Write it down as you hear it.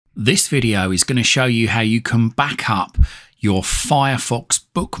This video is going to show you how you can back up your Firefox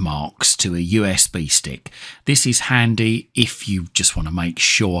bookmarks to a USB stick. This is handy if you just want to make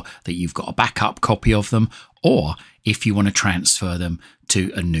sure that you've got a backup copy of them, or if you want to transfer them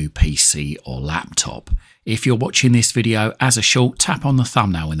to a new PC or laptop. If you're watching this video as a short, tap on the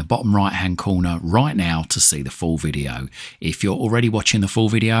thumbnail in the bottom right hand corner right now to see the full video. If you're already watching the full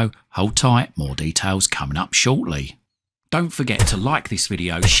video, hold tight, more details coming up shortly. Don't forget to like this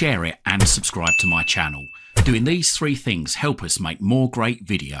video, share it and subscribe to my channel. Doing these three things help us make more great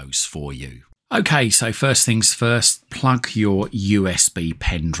videos for you. Okay, so first things first, plug your USB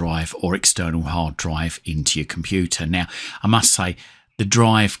pen drive or external hard drive into your computer. Now, I must say, the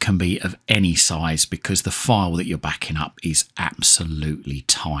drive can be of any size because the file that you're backing up is absolutely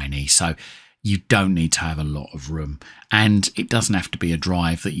tiny. So you don't need to have a lot of room. And it doesn't have to be a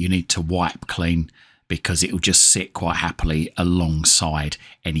drive that you need to wipe clean, because it will just sit quite happily alongside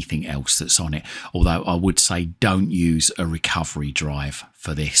anything else that's on it. Although I would say don't use a recovery drive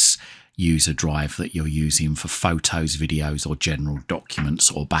for this. Use a drive that you're using for photos, videos, or general documents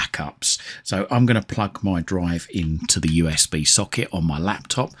or backups. So I'm going to plug my drive into the USB socket on my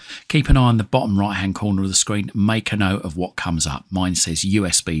laptop. Keep an eye on the bottom right hand corner of the screen. Make a note of what comes up. Mine says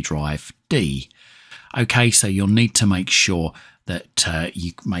USB drive D. Okay, so you'll need to make sure that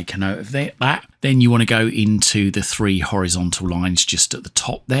you make a note of that. Then you want to go into the three horizontal lines just at the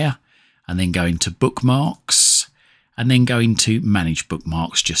top there, and then go into bookmarks, and then go into manage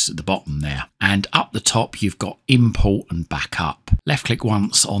bookmarks just at the bottom there. And up the top you've got import and backup. Left click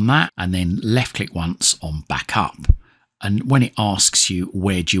once on that, and then left click once on backup. And when it asks you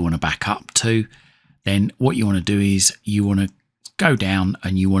where do you want to back up to, then what you want to do is you want to go down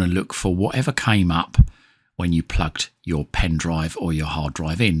and you want to look for whatever came up when you plugged your pen drive or your hard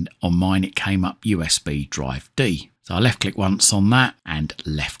drive in. On mine it came up USB drive D. So I left click once on that and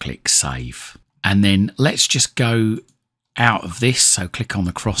left click save. And then let's just go out of this. So click on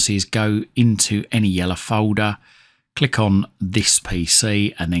the crosses, go into any yellow folder, click on this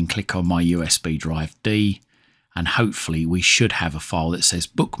PC and then click on my USB drive D. And hopefully we should have a file that says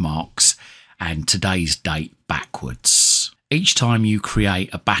bookmarks and today's date backwards. Each time you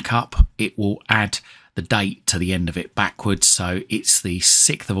create a backup, it will add the date to the end of it backwards. So it's the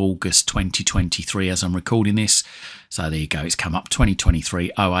 6th of August 2023 as I'm recording this. So there you go, it's come up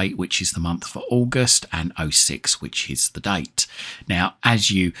 2023-08, which is the month for August, and 06, which is the date. Now, as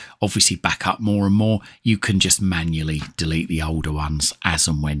you obviously back up more and more, you can just manually delete the older ones as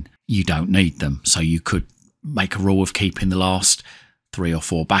and when you don't need them. So you could make a rule of keeping the last 3 or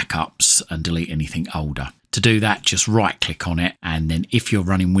 4 backups and delete anything older. To do that, just right click on it, and then if you're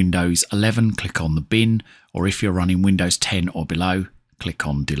running Windows 11, click on the bin, or if you're running Windows 10 or below, click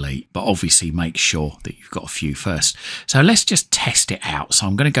on delete. But obviously make sure that you've got a few first. So let's just test it out. So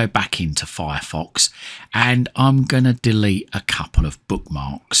I'm going to go back into Firefox and I'm going to delete a couple of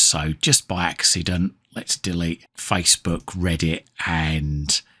bookmarks. So just by accident, let's delete Facebook, Reddit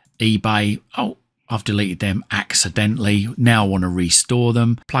and eBay. Oh, I've deleted them accidentally. Now I want to restore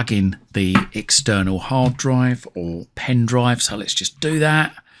them. Plug in the external hard drive or pen drive. So let's just do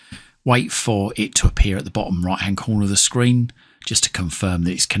that. Wait for it to appear at the bottom right hand corner of the screen just to confirm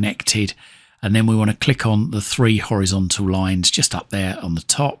that it's connected. And then we want to click on the 3 horizontal lines just up there on the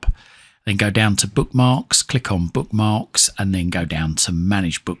top. Then go down to bookmarks, click on bookmarks, and then go down to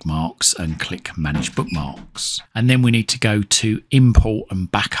manage bookmarks and click manage bookmarks. And then we need to go to import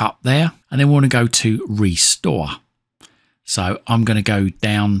and backup there. And then we want to go to restore. So I'm going to go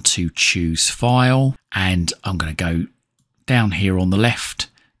down to choose file, and I'm going to go down here on the left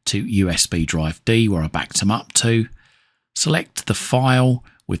to USB drive D where I backed them up to. Select the file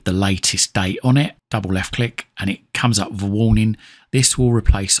with the latest date on it, double left click, and it comes up with a warning. This will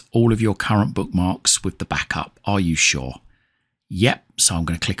replace all of your current bookmarks with the backup. Are you sure? Yep. So I'm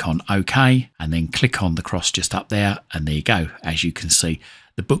going to click on OK and then click on the cross just up there. And there you go. As you can see,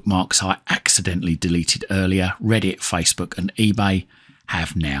 the bookmarks I accidentally deleted earlier, Reddit, Facebook and eBay,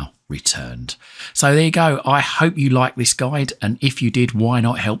 have now returned. So there you go. I hope you like this guide, and if you did, why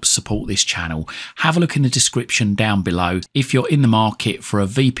not help support this channel? Have a look in the description down below. If you're in the market for a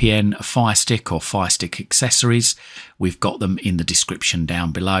VPN, a Fire Stick or Fire Stick accessories, we've got them in the description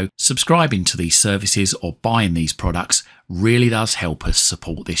down below. Subscribing to these services or buying these products really does help us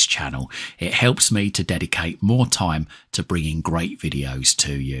support this channel. It helps me to dedicate more time to bringing great videos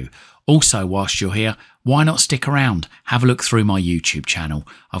to you. Also, whilst you're here, why not stick around? Have a look through my YouTube channel.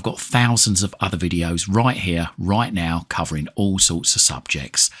 I've got thousands of other videos right here, right now, covering all sorts of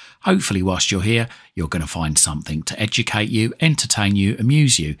subjects. Hopefully, whilst you're here, you're going to find something to educate you, entertain you,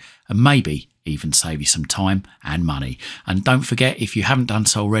 amuse you, and maybe even save you some time and money. And don't forget, if you haven't done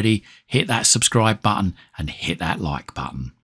so already, hit that subscribe button and hit that like button.